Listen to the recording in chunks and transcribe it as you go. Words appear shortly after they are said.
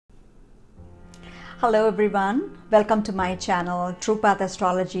Hello everyone, welcome to my channel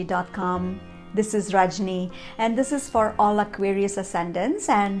truepathastrology.com. This is Rajni and this is for all Aquarius Ascendants,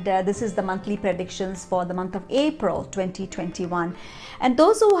 and this is the monthly predictions for the month of April 2021. And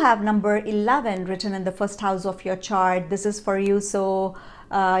those who have number 11 written in the first house of your chart, this is for you, so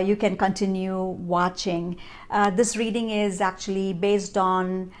you can continue watching. This reading is actually based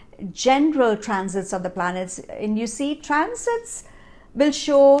on general transits of the planets, and you see transits will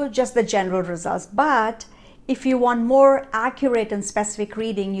show just the general results, but if you want more accurate and specific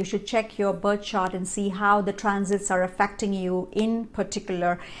reading, you should check your birth chart and see how the transits are affecting you in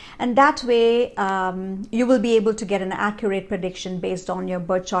particular, and that way you will be able to get an accurate prediction based on your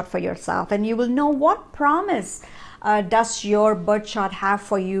birth chart for yourself, and you will know what promise does your birth chart have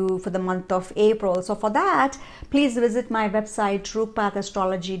for you for the month of April. So for that, please visit my website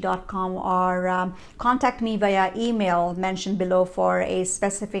truepathastrology.com or contact me via email mentioned below for a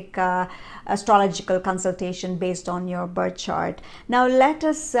specific astrological consultation based on your birth chart. Now let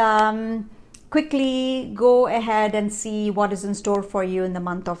us quickly go ahead and see what is in store for you in the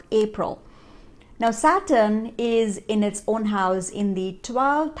month of April. Now Saturn is in its own house in the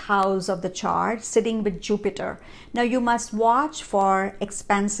 12th house of the chart, sitting with Jupiter. Now you must watch for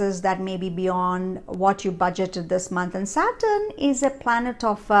expenses that may be beyond what you budgeted this month. And Saturn is a planet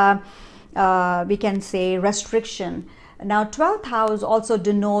of, we can say, restriction. Now 12th house also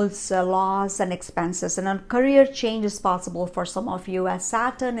denotes loss and expenses, and a career change is possible for some of you, as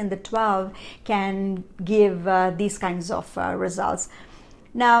Saturn in the 12th can give these kinds of results.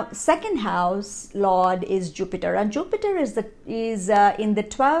 Now, second house lord is Jupiter, and Jupiter is in the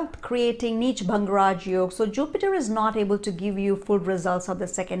 12th, creating Neech Bhangraj Yoga. So Jupiter is not able to give you full results of the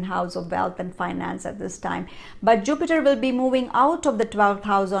second house of wealth and finance at this time. But Jupiter will be moving out of the 12th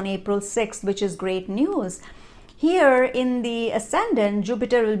house on April 6th, which is great news. Here in the Ascendant,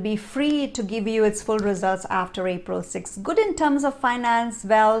 Jupiter will be free to give you its full results after April 6th. Good in terms of finance,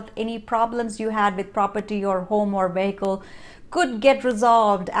 wealth, any problems you had with property or home or vehicle could get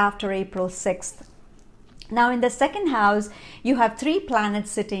resolved after April 6th. Now in the second house, you have three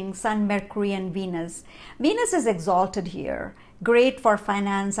planets sitting, Sun, Mercury and Venus. Venus is exalted here, great for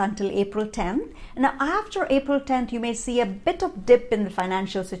finance until April 10th. Now after April 10th, you may see a bit of dip in the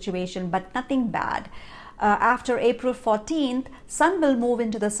financial situation, but nothing bad. After April 14th, Sun will move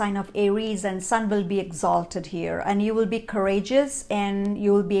into the sign of Aries, and Sun will be exalted here, and you will be courageous and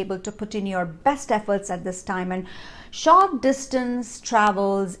you will be able to put in your best efforts at this time, and short distance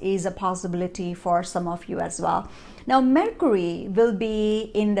travels is a possibility for some of you as well. Now Mercury will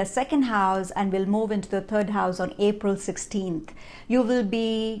be in the second house and will move into the third house on April 16th. You will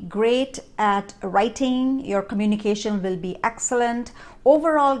be great at writing, your communication will be excellent.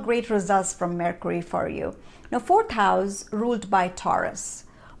 Overall, great results from Mercury for you. Now fourth house ruled by Taurus.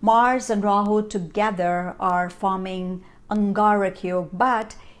 Mars and Rahu together are forming Angarak Yoga,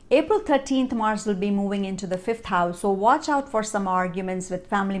 but April 13th, Mars will be moving into the fifth house, so watch out for some arguments with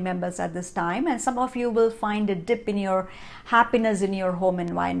family members at this time, and some of you will find a dip in your happiness in your home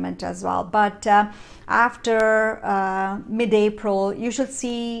environment as well. But after mid-April, you should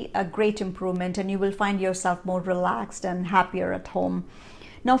see a great improvement and you will find yourself more relaxed and happier at home.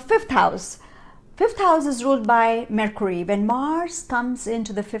 Now fifth house. Fifth house is ruled by Mercury. When Mars comes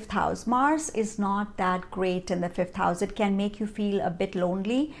into the fifth house, Mars is not that great in the fifth house. It can make you feel a bit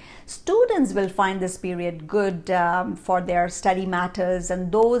lonely. Students will find this period good for their study matters,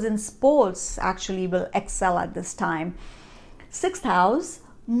 and those in sports actually will excel at this time. Sixth house,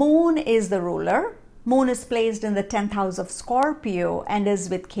 Moon is the ruler. Moon is placed in the 10th house of Scorpio and is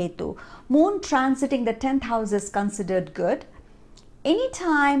with Ketu. Moon transiting the 10th house is considered good.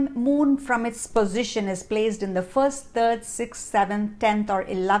 Anytime Moon from its position is placed in the 1st, 3rd, 6th, 7th, 10th or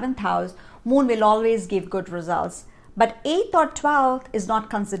 11th house, Moon will always give good results. But 8th or 12th is not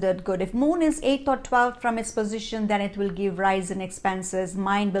considered good. If Moon is 8th or 12th from its position, then it will give rise in expenses,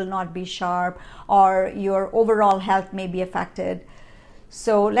 mind will not be sharp, or your overall health may be affected.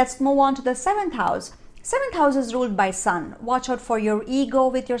 So let's move on to the 7th house. 7th house is ruled by Sun. Watch out for your ego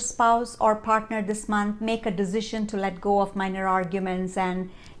with your spouse or partner this month. Make a decision to let go of minor arguments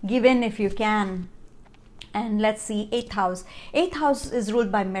and give in if you can. And let's see 8th house. 8th house is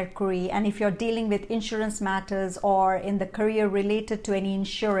ruled by Mercury, and if you're dealing with insurance matters or in the career related to any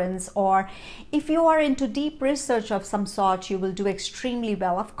insurance, or if you are into deep research of some sort, you will do extremely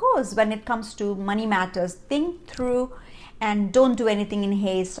well. Of course, when it comes to money matters, think through and don't do anything in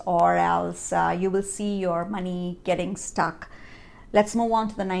haste, or else you will see your money getting stuck. Let's move on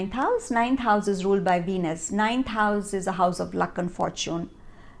to the 9th house. 9th house is ruled by Venus. 9th house is a house of luck and fortune.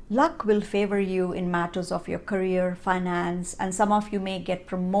 Luck will favor you in matters of your career, finance, and some of you may get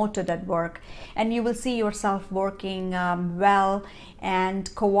promoted at work, and you will see yourself working well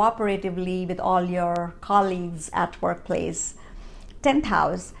and cooperatively with all your colleagues at workplace. 10th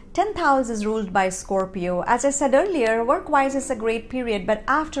house. 10th house is ruled by Scorpio. As I said earlier, work-wise it's a great period, but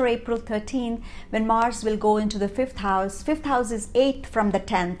after April 13, when Mars will go into the 5th house is 8th from the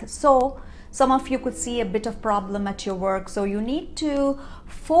 10th. So some of you could see a bit of problem at your work. So you need to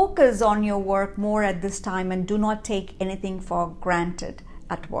focus on your work more at this time and do not take anything for granted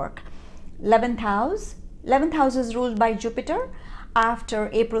at work. 11th house. 11th house is ruled by Jupiter. After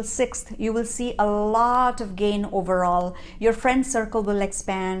April 6th, you will see a lot of gain overall. Your friend circle will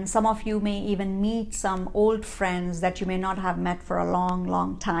expand. Some of you may even meet some old friends that you may not have met for a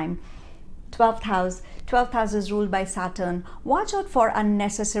long time. 12th house. 12th house is ruled by Saturn. Watch out for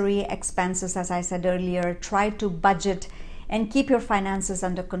unnecessary expenses, as I said earlier. Try to budget and keep your finances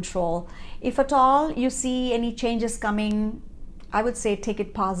under control. If at all you see any changes coming, I would say take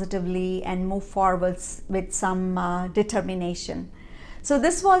it positively and move forwards with some determination. So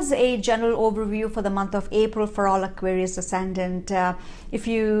this was a general overview for the month of April for all Aquarius Ascendant. If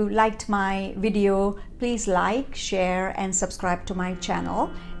you liked my video, please like, share, and subscribe to my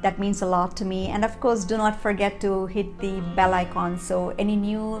channel. That means a lot to me. And of course, do not forget to hit the bell icon so any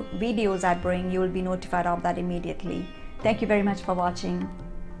new videos I bring, you will be notified of that immediately. Thank you very much for watching.